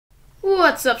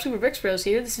What's up, Super Bricks Bros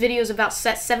here. This video is about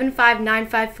set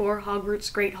 75954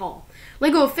 Hogwarts Great Hall.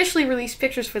 LEGO officially released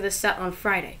pictures for this set on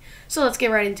Friday, so let's get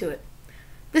right into it.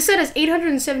 This set has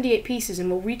 878 pieces and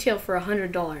will retail for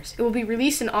 $100. It will be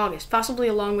released in August, possibly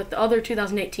along with the other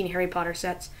 2018 Harry Potter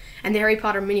sets and the Harry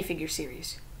Potter minifigure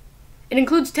series. It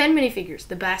includes 10 minifigures: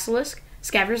 the Basilisk,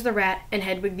 Scabbers the Rat, and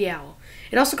Hedwig the Owl.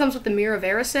 It also comes with the Mirror of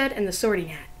Erised and the Sorting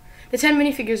Hat. The 10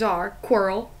 minifigures are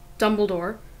Quirrell,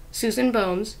 Dumbledore, Susan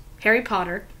Bones, Harry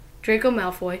Potter, Draco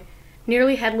Malfoy,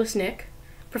 Nearly Headless Nick,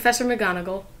 Professor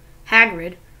McGonagall,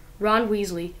 Hagrid, Ron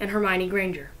Weasley, and Hermione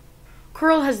Granger.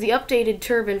 Quirrell has the updated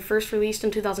turban first released in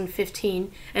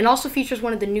 2015 and also features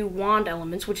one of the new wand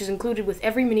elements, which is included with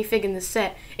every minifig in this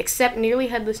set except Nearly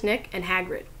Headless Nick and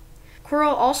Hagrid.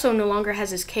 Quirrell also no longer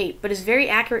has his cape, but is very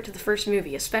accurate to the first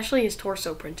movie, especially his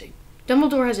torso printing.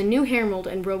 Dumbledore has a new hair mold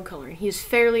and robe coloring. He is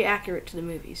fairly accurate to the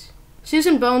movies.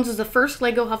 Susan Bones is the first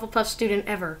LEGO Hufflepuff student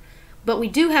ever, but we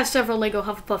do have several LEGO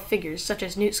Hufflepuff figures, such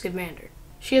as Newt Scamander.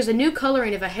 She has a new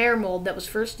coloring of a hair mold that was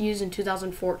first used in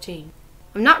 2014.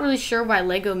 I'm not really sure why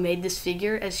LEGO made this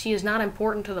figure, as she is not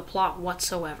important to the plot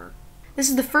whatsoever. This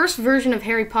is the first version of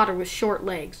Harry Potter with short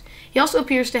legs. He also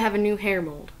appears to have a new hair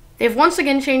mold. They have once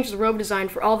again changed the robe design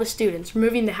for all the students,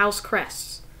 removing the house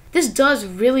crests. This does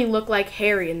really look like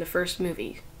Harry in the first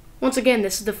movie. Once again,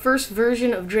 this is the first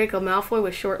version of Draco Malfoy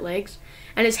with short legs,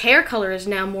 and his hair color is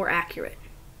now more accurate.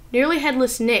 Nearly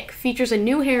Headless Nick features a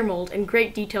new hair mold and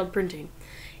great detailed printing.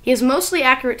 He is mostly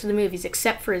accurate to the movies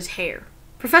except for his hair.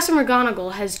 Professor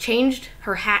McGonagall has changed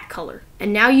her hat color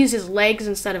and now uses legs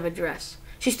instead of a dress.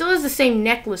 She still has the same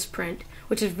necklace print,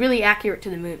 which is really accurate to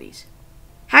the movies.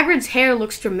 Hagrid's hair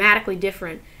looks dramatically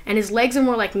different, and his legs are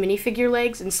more like minifigure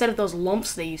legs instead of those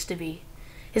lumps they used to be.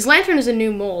 His lantern is a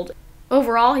new mold.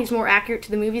 Overall, he's more accurate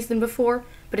to the movies than before,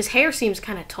 but his hair seems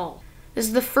kinda tall. This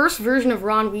is the first version of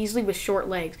Ron Weasley with short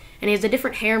legs, and he has a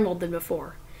different hair mold than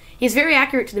before. He is very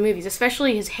accurate to the movies,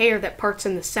 especially his hair that parts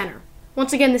in the center.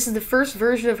 Once again, this is the first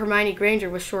version of Hermione Granger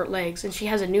with short legs, and she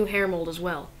has a new hair mold as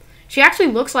well. She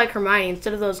actually looks like Hermione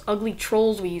instead of those ugly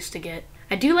trolls we used to get.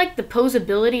 I do like the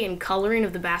posability and coloring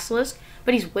of the Basilisk,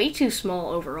 but he's way too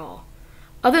small overall.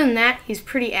 Other than that, he's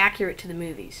pretty accurate to the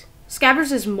movies.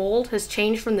 Scabbers' mold has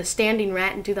changed from the standing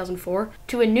rat in 2004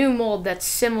 to a new mold that's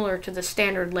similar to the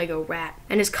standard LEGO rat,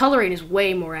 and his coloring is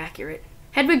way more accurate.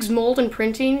 Hedwig's mold and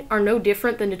printing are no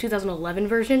different than the 2011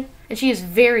 version, and she is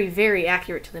very, very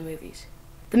accurate to the movies.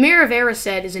 The Mirror of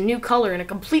Erised is a new color and a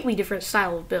completely different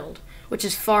style of build, which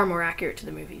is far more accurate to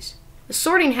the movies. The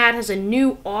Sorting Hat has a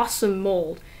new awesome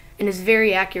mold and is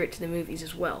very accurate to the movies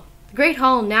as well. The Great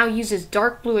Hall now uses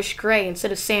dark bluish gray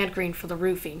instead of sand green for the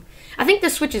roofing. I think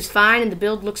this switch is fine and the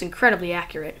build looks incredibly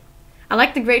accurate. I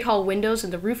like the Great Hall windows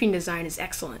and the roofing design is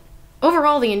excellent.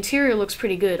 Overall, the interior looks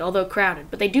pretty good, although crowded,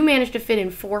 but they do manage to fit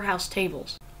in 4 house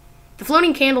tables. The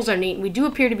floating candles are neat, and we do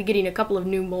appear to be getting a couple of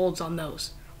new molds on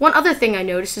those. One other thing I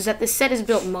noticed is that this set is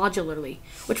built modularly,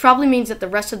 which probably means that the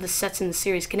rest of the sets in the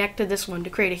series connect to this one to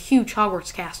create a huge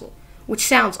Hogwarts castle, which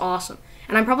sounds awesome,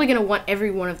 and I'm probably going to want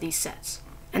every one of these sets.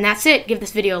 And that's it. Give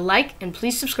this video a like, and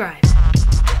please subscribe.